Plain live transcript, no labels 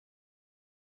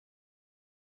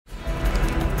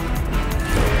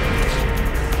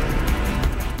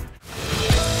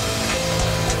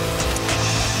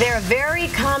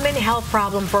common health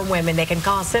problem for women. They can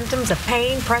cause symptoms of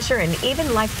pain, pressure, and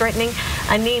even life-threatening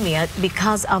anemia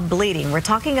because of bleeding. We're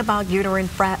talking about uterine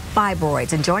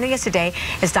fibroids. And joining us today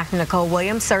is Dr. Nicole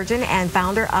Williams, surgeon and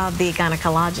founder of the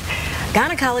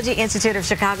Gynecology Institute of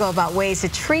Chicago, about ways to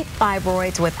treat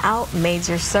fibroids without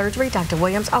major surgery. Dr.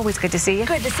 Williams, always good to see you.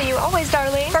 Good to see you always,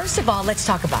 Darlene. First of all, let's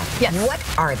talk about it. Yes. What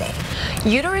are they?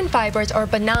 Uterine fibroids are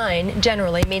benign,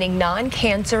 generally, meaning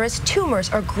non-cancerous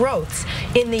tumors or growths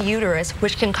in the uterus,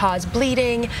 which can cause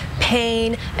bleeding,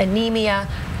 pain, anemia,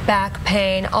 back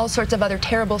pain, all sorts of other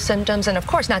terrible symptoms, and of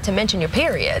course, not to mention your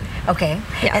period. Okay.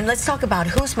 Yeah. And let's talk about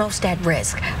who's most at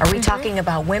risk. Are we talking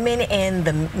about women in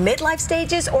the midlife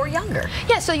stages or younger?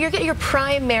 Yeah, so you get your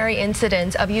primary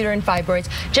incidence of uterine fibroids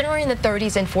generally in the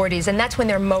 30s and 40s, and that's when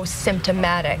they're most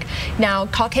symptomatic. Now,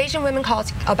 Caucasian women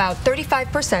cause about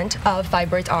 35% of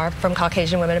fibroids are from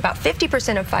Caucasian women. About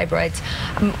 50% of fibroids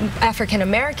African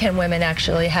American women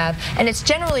actually have, and it's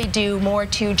generally due more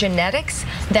to genetics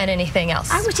than anything else.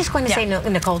 I was just going to say,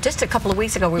 Nicole, just a couple of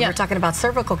weeks ago we were talking about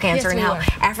cervical cancer and how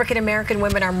African American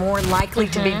women are more likely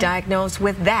to be diagnosed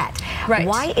with that. Right.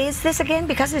 Why is this again?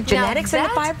 Because of genetics in the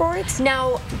fibroids?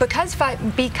 Now, because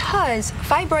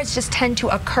fibroids just tend to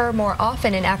occur more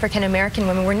often in African American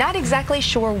women. We're not exactly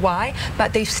sure why,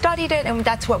 but they've studied it and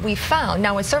that's what we found.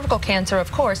 Now, with cervical cancer,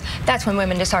 of course, that's when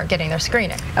women just aren't getting their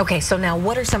screening. Okay, so now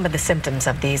what are some of the symptoms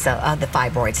of these the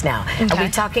fibroids now? Okay. Are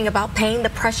we talking about pain,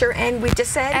 the pressure, and we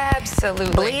just said?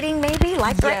 Absolutely. Bleeding, maybe?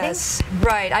 Life-threatening? Yes,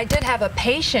 right. I did have a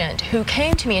patient who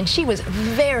came to me and she was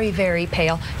very, very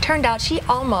pale. Turned out she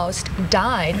almost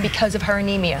died because of her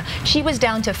anemia. She was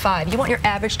down to 5. You want your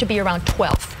average to be around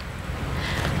 12.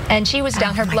 And she was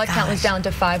down, her blood count was down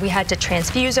to 5. We had to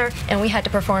transfuse her, and we had to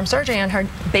perform surgery on her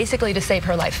basically to save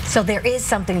her life. So there is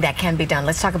something that can be done.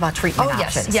 Let's talk about treatment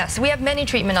options. Yes. We have many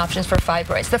treatment options for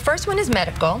fibroids. The first one is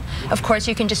medical. Of course,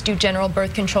 you can just do general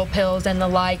birth control pills and the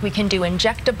like. We can do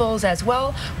injectables as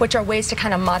well, which are ways to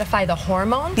kind of modify the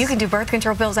hormones. You can do birth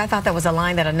control pills? I thought that was a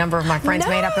line that a number of my friends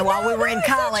made up while we were in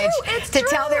college to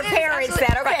tell their parents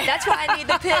that, okay. Right, that's why I need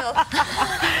the pill.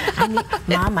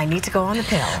 Mom, I need to go on the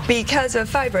pill. Because of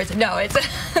fibroids. No, it's...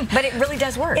 But it really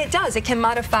does work. It does. It can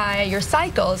modify your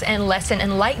cycles and lessen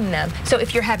and lighten them. So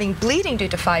if you're having bleeding due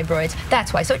to fibroids,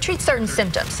 that's why. So it treats certain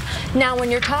symptoms. Now, when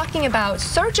you're talking about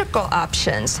surgical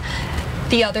options,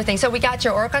 the other thing, so we got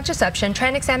your oral contraception,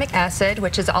 tranexamic acid,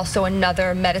 which is also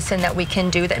another medicine that we can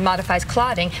do that modifies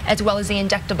clotting, as well as the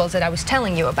injectables that I was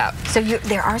telling you about. So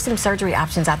there are some surgery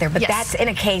options out there, but that's in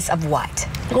a case of what?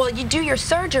 Well, you do your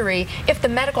surgery if the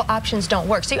medical options don't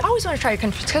work. So you always want to try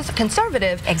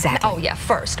conservative. Exactly. Oh, yeah,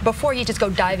 first, before you just go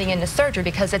diving into surgery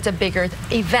because it's a bigger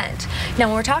event. Now,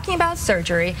 when we're talking about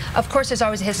surgery, of course, there's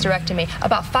always a hysterectomy.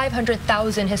 About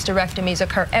 500,000 hysterectomies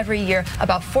occur every year.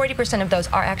 About 40% of those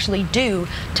are actually due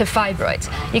to fibroids.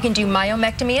 You can do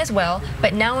myomectomy as well,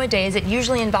 but nowadays it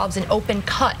usually involves an open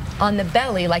cut on the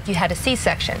belly like you had a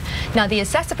C-section. Now, the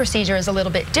Acessa procedure is a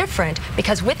little bit different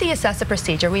because with the Acessa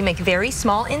procedure, we make very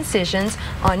small incisions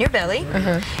on your belly,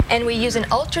 and we use an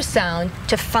ultrasound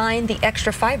to find the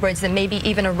extra fibroids that maybe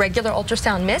even a regular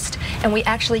ultrasound missed, and we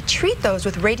actually treat those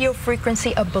with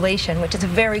radiofrequency ablation, which is a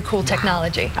very cool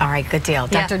technology. All right, good deal.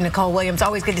 Dr. Nicole Williams,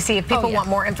 always good to see you. If people want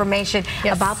more information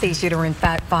about these uterine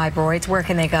fibroids, where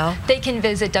can they go? They can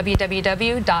visit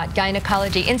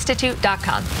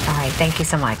www.gynecologyinstitute.com. All right, thank you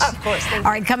so much. Of course. All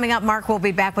right, coming up, Mark will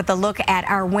be back with a look at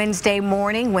our Wednesday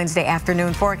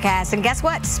afternoon forecast. And guess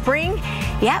what? Spring,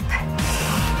 yep,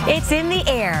 it's in the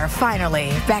air,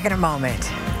 finally. Back in a moment.